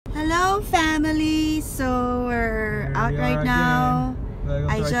family. So we're out right now.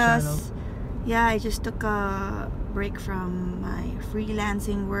 I just took a break from my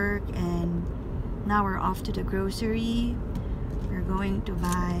freelancing work and now we're off to the grocery. We're going to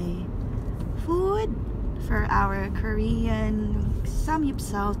buy food for our Korean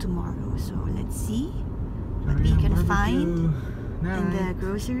samgyeopsal tomorrow. So let's see what we can find in the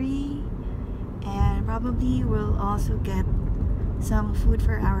grocery, and probably we'll also get some food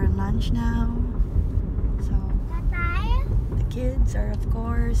for our lunch now. So the kids are of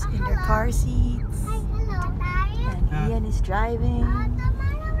course in their car seats. And Ian is driving.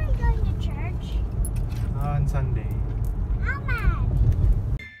 Tomorrow we're going to church. On Sunday. How much?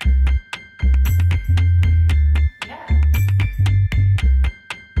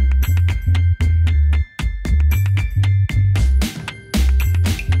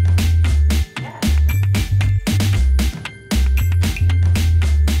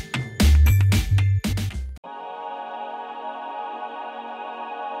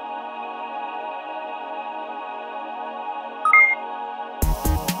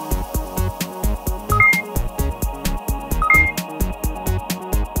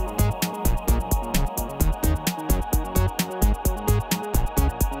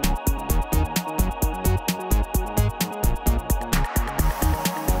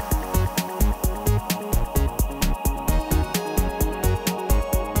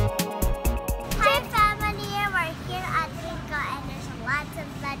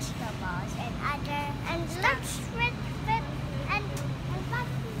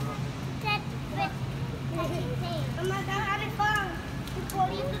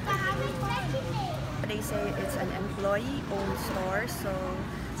 They say it's an employee-owned store, so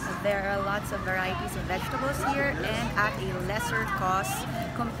there are lots of varieties of vegetables here and at a lesser cost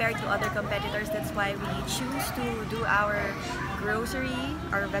compared to other competitors. That's why we choose to do our grocery,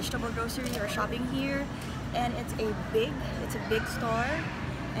 our vegetable grocery or shopping here. And it's a big store.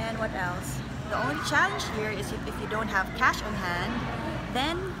 And what else? The only challenge here is if you don't have cash on hand,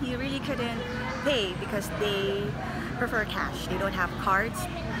 then you really couldn't pay because they prefer cash. They don't have cards.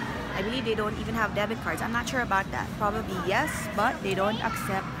 I believe they don't even have debit cards. I'm not sure about that. Probably yes, but they don't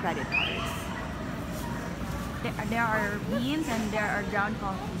accept credit cards. There are beans and there are ground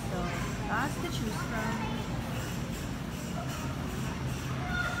coffee, so lots to choose from.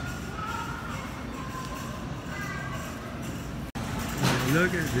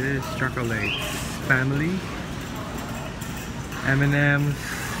 Look at this chocolate family. M&M's,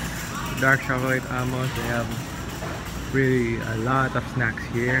 dark chocolate almonds. They have really a lot of snacks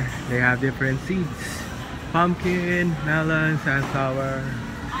here. They have different seeds: pumpkin, melon, sunflower,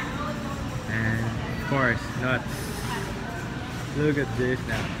 and of course nuts. Look at this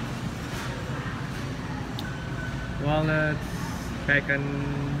now: walnuts, pecan,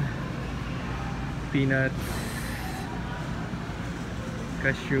 peanuts,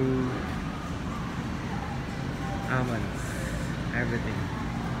 cashew, almonds, everything.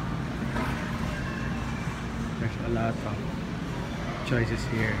 There's a lot of choices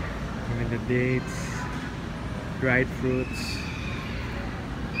here. Even the dates, dried fruits.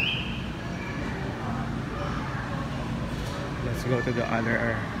 Let's go to the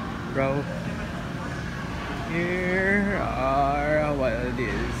other row. Here are what it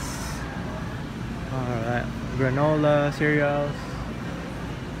is. Alright, granola, cereals.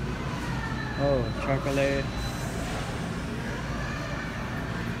 Oh, chocolate.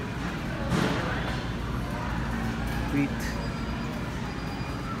 Wheat,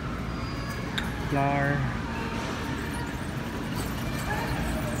 flour,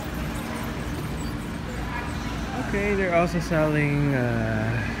 okay, they're also selling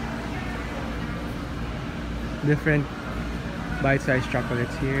different bite-sized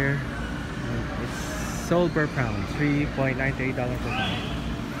chocolates here. It's sold per pound, $3.98 per pound.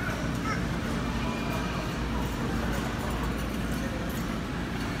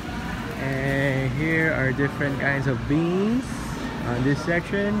 And here are different kinds of beans on this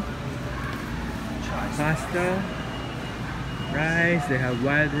section. Pasta, rice, they have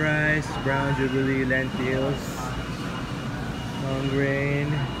wild rice, brown jubilee, lentils, long grain.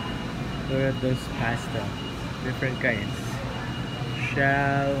 Look at those pasta, different kinds.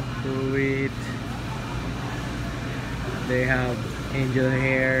 Shell, whole wheat. They have angel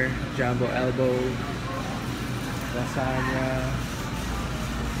hair, jumbo elbow, lasagna.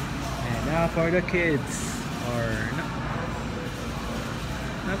 And now for the kids, or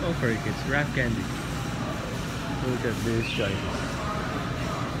not all for the kids, wrap candy. Look at these choices.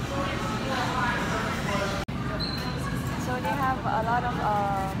 So they have a lot of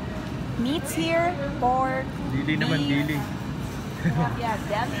meats here, pork, Dili naman, beef, dili. Yeah,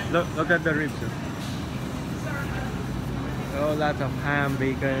 deli. Look at the ribs. Oh, lots of ham,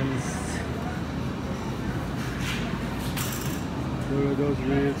 bacons. Look at those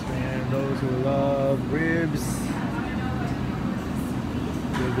ribs, man. Those who love ribs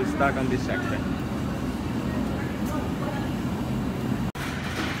will be stuck on this section.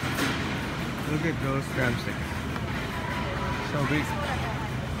 Look at those drumsticks. So big.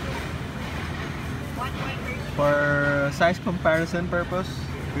 For size comparison purpose,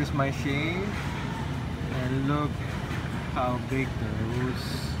 here's my shade. And look how big those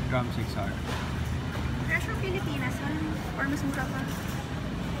drumsticks are. Fresh from Pilipinas, or mas mura pa?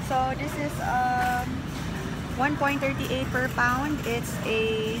 So this is 1.38 per pound. It's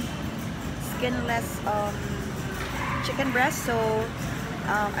a skinless chicken breast. So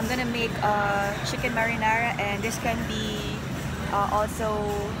I'm gonna make chicken marinara, and this can be also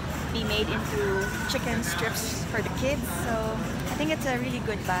be made into chicken strips for the kids. So I think it's a really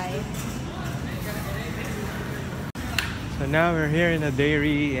good buy. So now we're here in the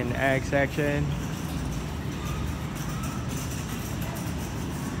dairy and egg section.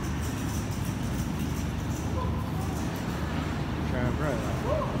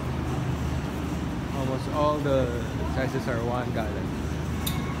 Almost all the sizes are 1 gallon.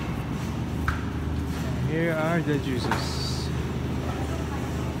 And here are the juices.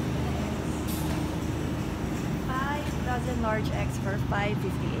 5 dozen large eggs for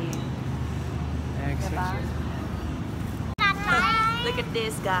 $5.58. Egg section. Look at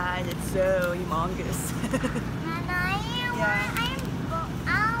this, guys. It's so humongous.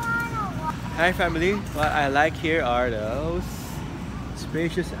 Hi family, what I like here are those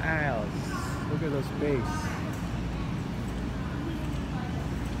spacious aisles. Look at those space.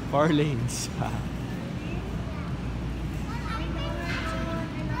 4 lanes.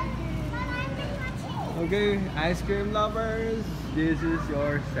 Okay, ice cream lovers, this is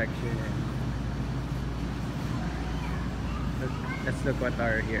your section. Let's look what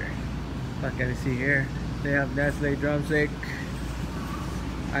are here. What can you see here? They have Nestle drumstick,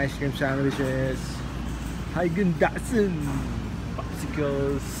 ice cream sandwiches, Haagen-Dazs,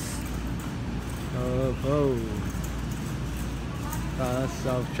 popsicles, tons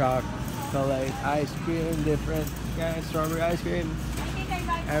of chocolate ice cream, different kinds, strawberry ice cream,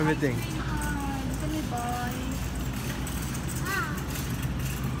 everything.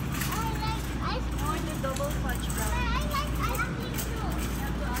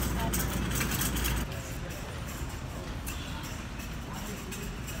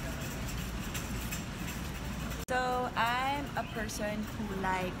 So I'm a person who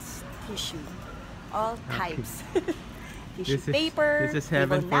likes tissue, all types. Tissue paper. This is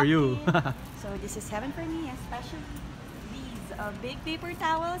heaven table for you. napkin. So this is heaven for me, especially these big paper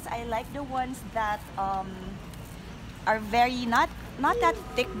towels. I like the ones that are very not that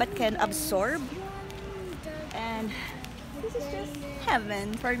thick but can absorb. And this is just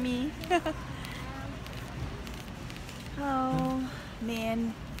heaven for me. Oh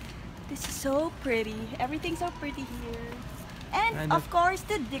man. This is so pretty. Everything's so pretty here. And of course,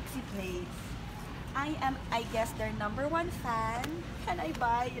 the Dixie plates. I guess, their #1 fan. Can I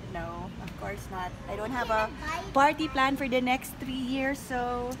buy it? No, of course not. I don't have a party plan for the next 3 years,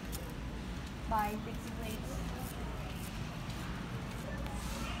 so buy Dixie plates.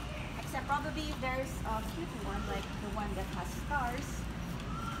 Except probably if there's a cute one, like the one that has stars.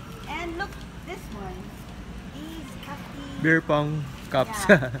 And look, this one. These hefty Beer pong cups.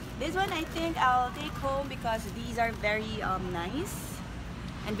 Yeah. This one I think I'll take home because these are very nice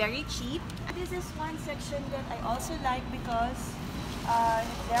and very cheap. This is one section that I also like because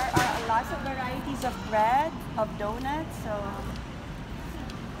there are lots of varieties of bread, of donuts. So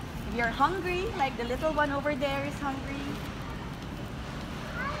if you're hungry, like the little one over there is hungry,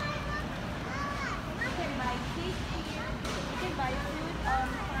 you can buy cake here. You can buy fruit,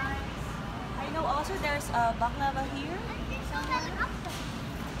 fries. I know also there's a baklava here.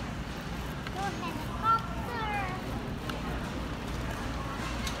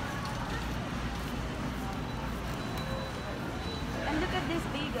 And look at these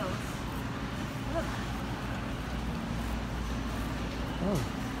bagels. Look. Oh,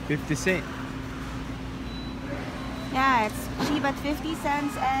 50 cents. Yeah, it's cheap at 50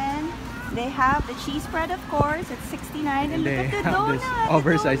 cents, and they have the cheese spread, of course. It's 69. And look at the donut. This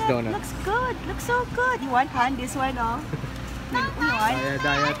oversized donut. Looks good. Looks so good. You want hand this one, oh? You want?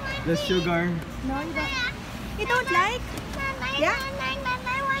 Diet. The sugar. No, you don't. You don't like? Yeah?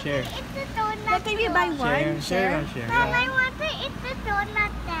 Share. But can we buy one? Share. I want to eat the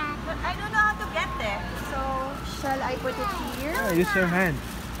donut then. But I don't know how to get there. So, shall I put it here? Use your hand.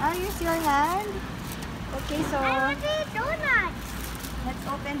 I'll use your hand. Okay, so... I want to eat donuts. Let's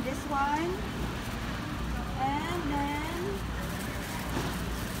open this one. And then,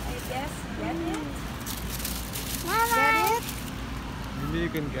 I guess, get it? Get it? Maybe you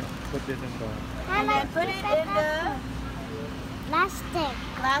can put this in the... And then put it in the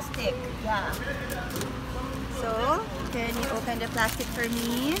Plastic. yeah. So, can you open the plastic for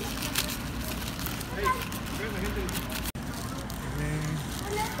me?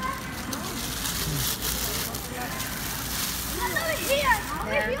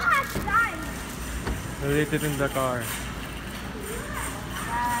 We'll eat it in the car.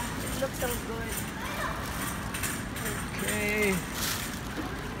 Yeah, it looks so good. Okay.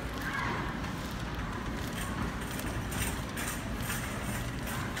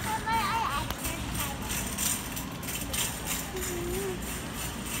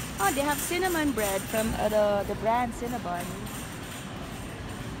 Oh, they have cinnamon bread from the brand Cinnabon.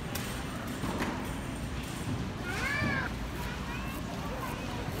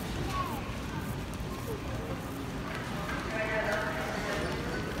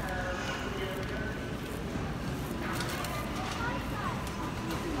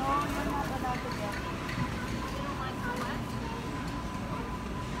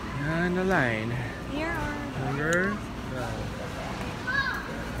 And the line. Here are Number 12.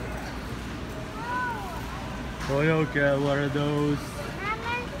 Oh, okay, what are those?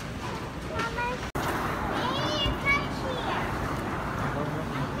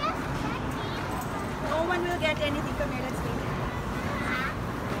 No one will get anything from here. Let's